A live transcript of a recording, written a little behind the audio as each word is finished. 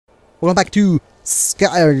We're going back to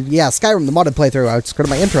Skyrim, the modded playthrough. I screwed up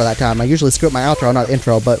my intro that time. I usually screw up my outro, not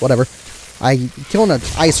intro, but whatever. I killed an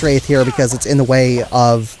ice wraith here because it's in the way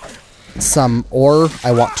of some ore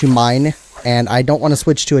I want to mine, and I don't want to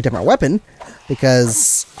switch to a different weapon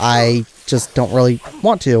because I just don't really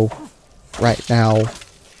want to right now.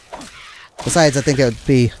 Besides, I think it would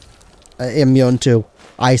be immune to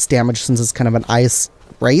ice damage since it's kind of an ice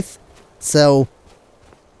wraith. So,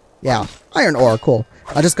 yeah, iron ore, cool.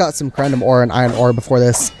 I just got some random ore and iron ore before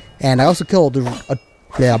this, and I also killed a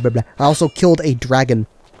dragon.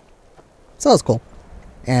 So that was cool.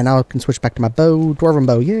 And now I can switch back to my bow, dwarven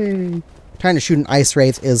bow, yay! Trying to shoot an ice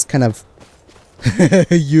wraith is kind of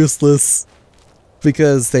useless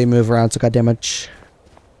because they move around so goddammit.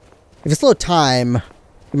 If it's low time,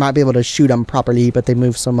 you might be able to shoot them properly, but they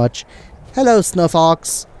move so much. Hello,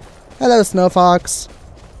 Snowfox. Hello, Snowfox.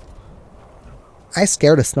 I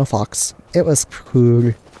scared a Snowfox. It was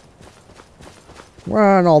cool.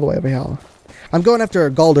 Run all the way over here. I'm going after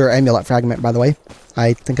a Galder amulet fragment, by the way.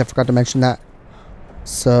 I think I forgot to mention that.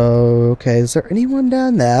 So, okay, is there anyone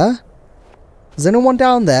down there? Is anyone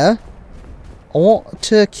down there? I want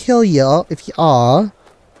to kill you if you are,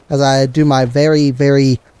 as I do my very,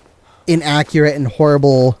 very inaccurate and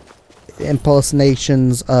horrible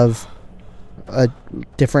impersonations of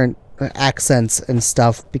different accents and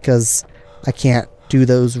stuff, because I can't do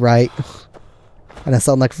those right. And I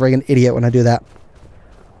sound like a friggin' idiot when I do that.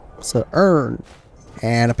 So, earn.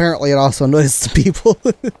 And apparently it also annoys the people.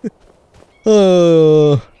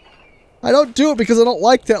 I don't do it because I don't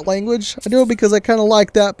like that language. I do it because I kind of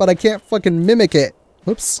like that, but I can't fucking mimic it.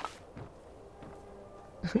 Whoops.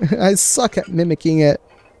 I suck at mimicking it.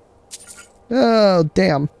 Oh,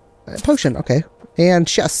 damn. Potion, okay. And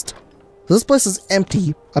chest. So this place is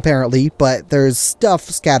empty, apparently, but there's stuff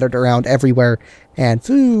scattered around everywhere. And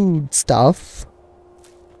food stuff.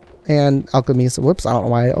 And alchemy. So, whoops, I don't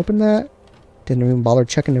know why I opened that. Didn't even bother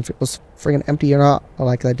checking if it was friggin' empty or not. I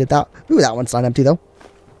like that I did that. Ooh, that one's not empty, though.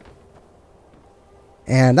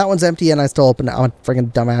 And that one's empty, and I still opened it. I'm a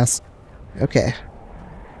friggin' dumbass. Okay.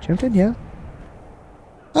 Jumped in, yeah.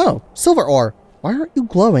 Oh, silver ore. Why aren't you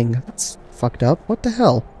glowing? That's fucked up. What the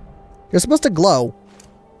hell? You're supposed to glow.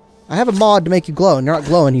 I have a mod to make you glow, and you're not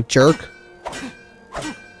glowing, you jerk.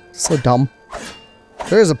 So dumb.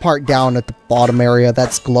 There is a part down at the bottom area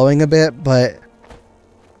that's glowing a bit, but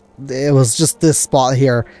it was just this spot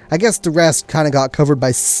here. I guess the rest kind of got covered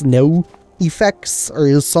by snow effects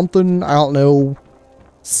or something. I don't know.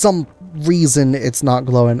 Some reason it's not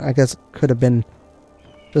glowing. I guess it could have been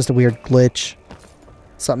just a weird glitch.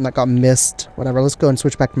 Something that got missed. Whatever. Let's go and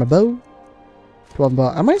switch back to my bow.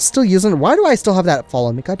 Am I still using it? Why do I still have that fall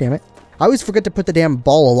on me? God damn it. I always forget to put the damn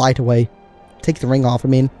ball of light away. Take the ring off, I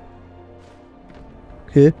mean.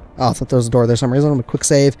 Okay. Oh, I thought there was a door there for some reason. I'm gonna quick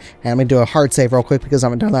save. And I'm gonna do a hard save real quick because I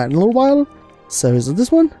haven't done that in a little while. So is it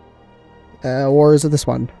this one? Or is it this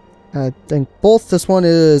one? I think both. This one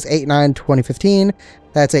is 8/9/2015.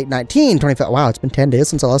 That's 8/19/2015. Wow, it's been 10 days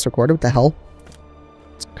since I last recorded. What the hell?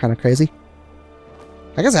 It's kind of crazy.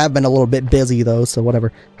 I guess I have been a little bit busy though, so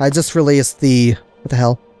whatever. I just released the... What the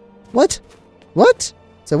hell? What? What?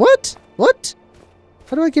 So what? What?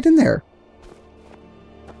 How do I get in there?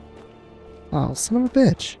 Oh, son of a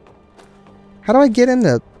bitch. How do I get in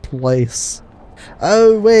the place?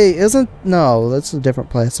 Oh, wait, isn't... No, that's a different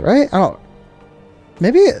place, right? I don't...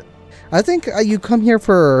 Maybe... I think you come here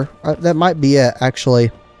for... that might be it,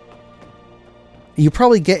 actually. You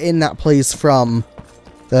probably get in that place from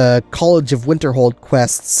the College of Winterhold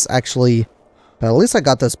quests, actually. But at least I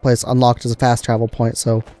got this place unlocked as a fast travel point,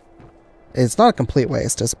 so... It's not a complete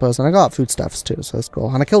waste, I suppose. And I got foodstuffs, too, so that's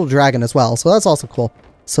cool. And I killed a dragon as well, so that's also cool.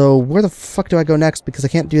 So, where the fuck do I go next? Because I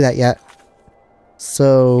can't do that yet.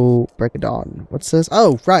 So, break it down. What's this?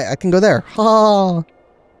 Oh, right, I can go there. Ha!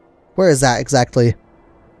 Where is that exactly?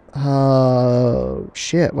 Oh,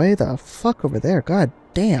 shit. Way the fuck over there. God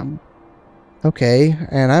damn. Okay,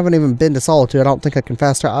 and I haven't even been to Solitude. I don't think I can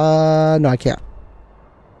fast travel. No, I can't.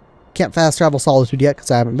 Can't fast travel Solitude yet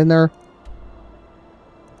because I haven't been there.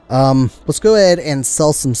 Let's go ahead and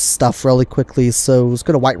sell some stuff really quickly. So let's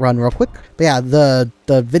go to Whiterun real quick. But yeah, the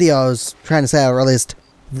video I was trying to say I released,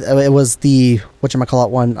 it was the whatchamacallit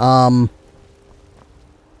one.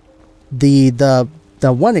 The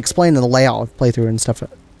one explaining the layout of playthrough and stuff.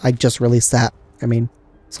 I just released that. I mean,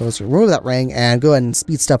 so let's remove that ring and go ahead and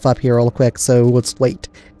speed stuff up here real quick. So let's wait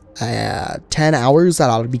 10 hours. That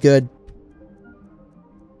ought to be good.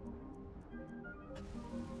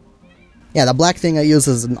 Yeah, the black thing I use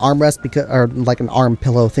is an armrest because, or like an arm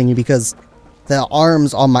pillow thingy, because the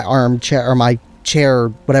arms on my armchair or my chair,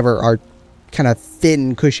 whatever, are kind of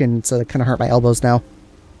thin cushion, so they kind of hurt my elbows now.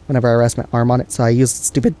 whenever I rest my arm on it. So I use the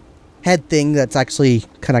stupid head thing that's actually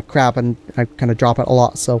kind of crap, and I kind of drop it a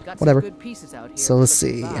lot, so whatever. So let's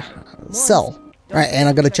see. Sell. Alright, and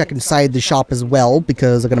I'm going to check inside the shop as well,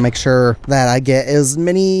 because I'm going to make sure that I get as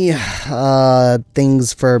many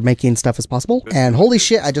things for making stuff as possible. And holy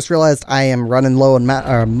shit, I just realized I am running low on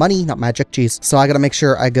money, not magic, jeez. So I got to make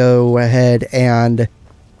sure I go ahead and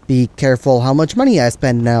be careful how much money I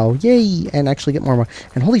spend now. Yay! And actually get more money.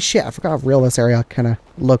 And holy shit, I forgot how real this area kind of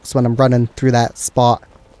looks when I'm running through that spot.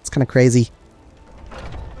 It's kind of crazy.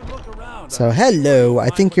 So, hello, I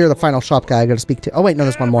think you're the final shop guy I gotta speak to. Oh wait, no,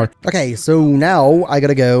 there's one more. Okay, so now I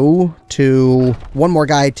gotta go to one more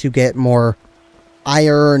guy to get more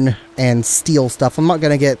iron and steel stuff. I'm not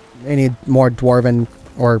gonna get any more dwarven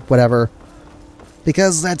or whatever,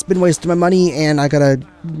 because that's been wasting my money, and I gotta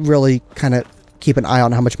really kind of keep an eye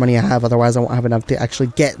on how much money I have, otherwise I won't have enough to actually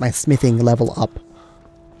get my smithing level up.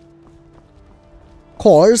 Of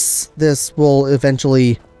course, this will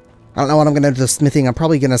eventually... I don't know what I'm going to do with smithing. I'm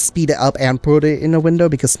probably going to speed it up and put it in a window,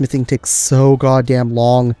 because smithing takes so goddamn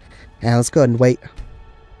long. And let's go ahead and wait.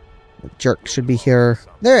 The jerk should be here.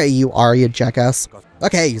 There you are, you jackass.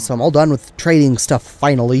 Okay, so I'm all done with trading stuff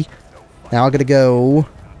finally. Now I'm going to go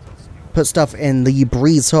put stuff in the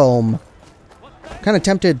Breeze Home. I'm kind of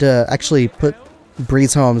tempted to actually put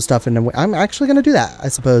Breeze Home stuff in. I'm actually going to do that, I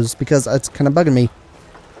suppose, because it's kind of bugging me.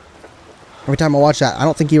 Every time I watch that, I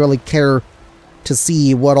don't think you really care to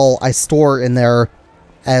see what all I store in there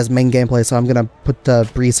as main gameplay, so I'm gonna put the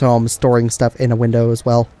Breeze Home storing stuff in a window as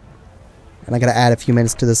well. And I gotta add a few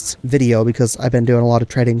minutes to this video because I've been doing a lot of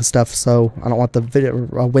trading stuff, so I don't want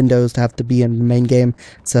the windows to have to be in the main game.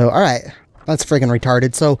 So, alright, that's friggin'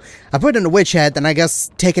 retarded. So, I put it in a witch head, then I guess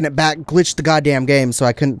taking it back glitched the goddamn game, so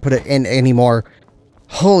I couldn't put it in anymore.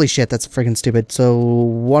 Holy shit, that's friggin' stupid. So,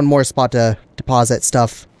 one more spot to deposit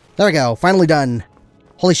stuff. There we go, finally done.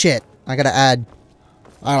 Holy shit. I gotta add,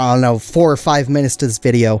 I don't know, 4 or 5 minutes to this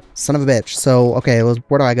video. Son of a bitch. So, okay,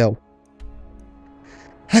 where do I go?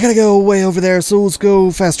 I gotta go way over there, so let's go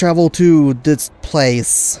fast travel to this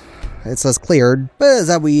place. It says cleared, but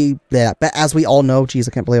as we all know, geez,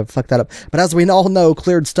 I can't believe I fucked that up. But as we all know,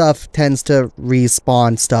 cleared stuff tends to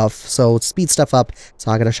respawn stuff, so speed stuff up,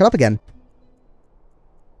 so I gotta shut up again.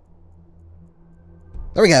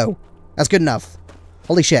 There we go. That's good enough.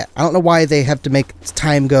 Holy shit, I don't know why they have to make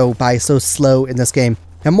time go by so slow in this game.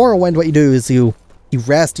 In Morrowind, what you do is you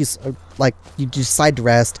rest, you decide to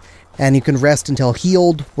rest, and you can rest until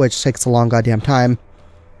healed, which takes a long goddamn time.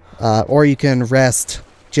 Or you can rest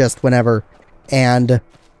just whenever. And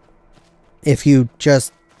if you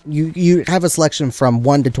just, you have a selection from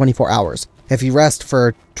 1 to 24 hours. If you rest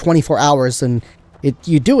for 24 hours, and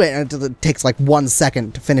you do it, and it takes like 1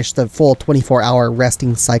 second to finish the full 24-hour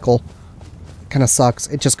resting cycle. Kind of sucks.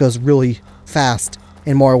 It just goes really fast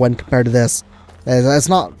in Morrowind compared to this. It's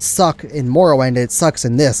not suck in Morrowind, it sucks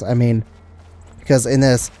in this. I mean, because in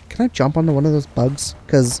this, can I jump onto one of those bugs?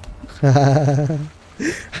 Because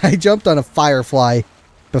I jumped on a firefly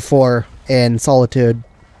before in Solitude,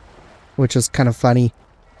 which is kind of funny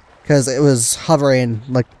because it was hovering,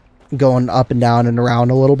 like going up and down and around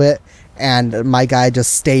a little bit, and my guy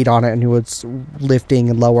just stayed on it and he was lifting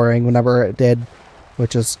and lowering whenever it did,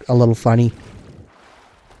 which is a little funny.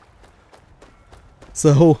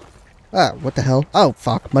 So, what the hell? Oh,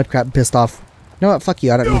 fuck. Mudcrab pissed off. You know what? Fuck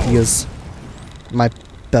you. I don't need to use my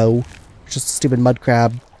bow. It's just a stupid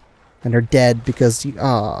mudcrab. And they're dead because you...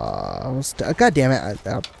 God damn it.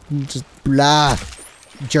 Just blah.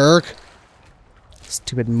 Jerk.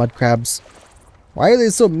 Stupid mudcrabs. Why are they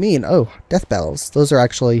so mean? Oh, death bells. Those are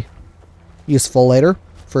actually useful later.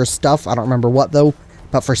 For stuff. I don't remember what, though.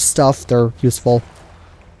 But for stuff, they're useful.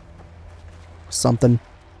 Something.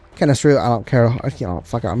 Kind of true. I don't care. You know,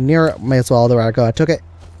 fuck it. I'm near it. May as well. There I go. I took it.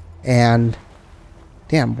 And...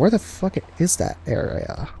 damn, where the fuck is that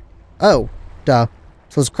area? Oh, duh.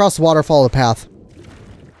 So let's cross the water, follow the path.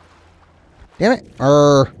 Damn it.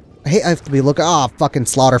 I hate I have to be looking. Ah, fucking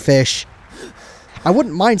slaughterfish. I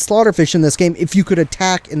wouldn't mind slaughterfish in this game if you could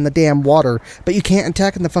attack in the damn water. But you can't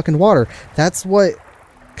attack in the fucking water. That's what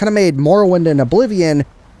kind of made Morrowind and Oblivion...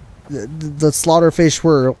 The slaughterfish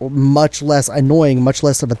were much less annoying, much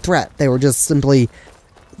less of a threat. They were just simply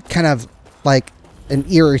kind of like an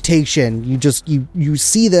irritation. You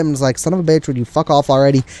see them as like, son of a bitch, would you fuck off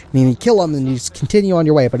already? And then you kill them and you just continue on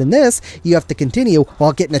your way. But in this, you have to continue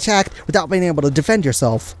while getting attacked without being able to defend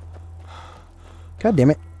yourself. God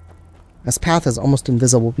damn it. This path is almost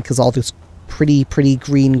invisible because all this pretty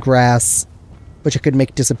green grass, which I could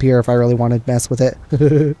make disappear if I really wanted to mess with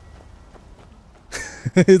it.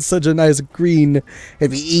 It's such a nice green. It'd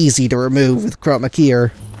be easy to remove with chroma key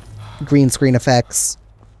or green screen effects.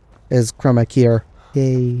 is chroma keyer.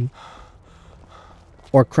 Yay.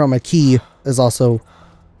 Or chroma key is also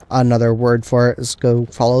another word for it. Let's go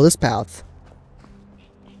follow this path.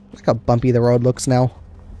 Look how bumpy the road looks now.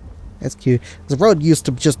 It's cute. The road used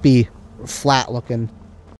to just be flat looking.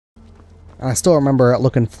 And I still remember it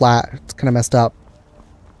looking flat. It's kind of messed up.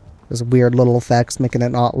 There's weird little effects making it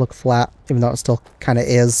not look flat, even though it still kind of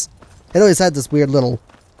is. It always had this weird little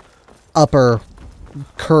upper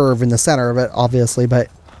curve in the center of it, obviously, but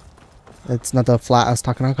it's not the flat I was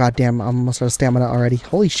talking about. God damn, I'm almost out of stamina already.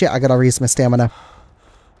 Holy shit, I gotta raise my stamina.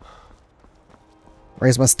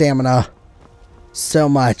 Raise my stamina so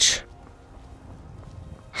much.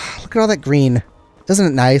 Look at all that green. Isn't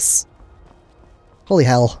it nice? Holy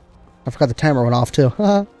hell. I forgot the timer went off too.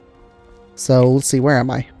 So, let's see, where am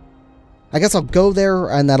I? I guess I'll go there,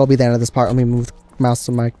 and that'll be the end of this part. Let me move the mouse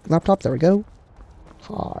to my laptop. There we go.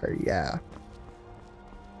 Oh, yeah.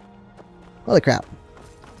 Holy crap.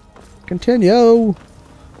 Continue.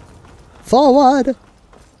 Forward.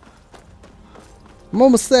 I'm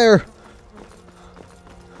almost there.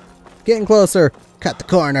 Getting closer. Cut the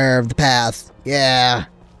corner of the path. Yeah.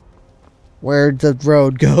 Where'd the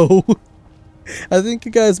road go? I think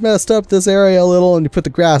you guys messed up this area a little and you put the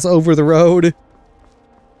grass over the road.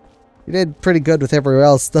 You did pretty good with everywhere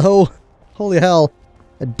else, though. Holy hell.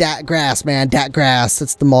 Dat grass, man. Dat grass.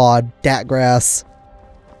 It's the mod. Dat grass.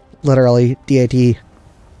 Literally.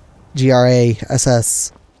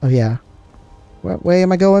 DATGRASS. Oh, yeah. What way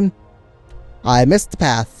am I going? I missed the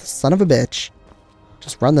path. Son of a bitch.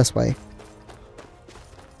 Just run this way.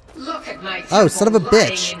 Look at my oh, son of a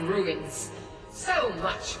bitch. So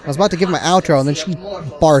much I was about to give my outro and then she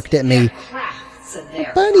barked at me.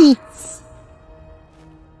 Bunny!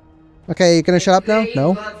 Okay, you gonna shut up now?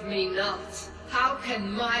 No?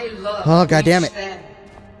 Oh, god damn it.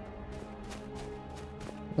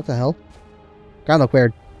 What the hell? Ground look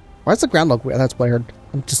weird. Why does the ground look weird? That's weird.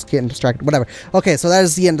 I'm just getting distracted. Whatever. Okay, so that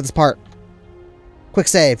is the end of this part. Quick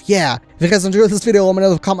save. Yeah. If you guys enjoyed this video, let me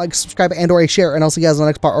know, comment, like, subscribe, and or a share, and I'll see you guys in the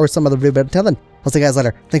next part or some other video. But until then, I'll see you guys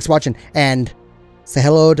later. Thanks for watching, and say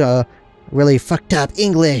hello to really fucked up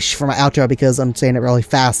English for my outro because I'm saying it really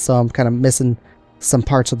fast, so I'm kind of missing some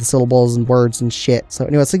parts of the syllables and words and shit. So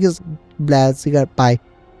anyway, see you guys. See you guys. Bye.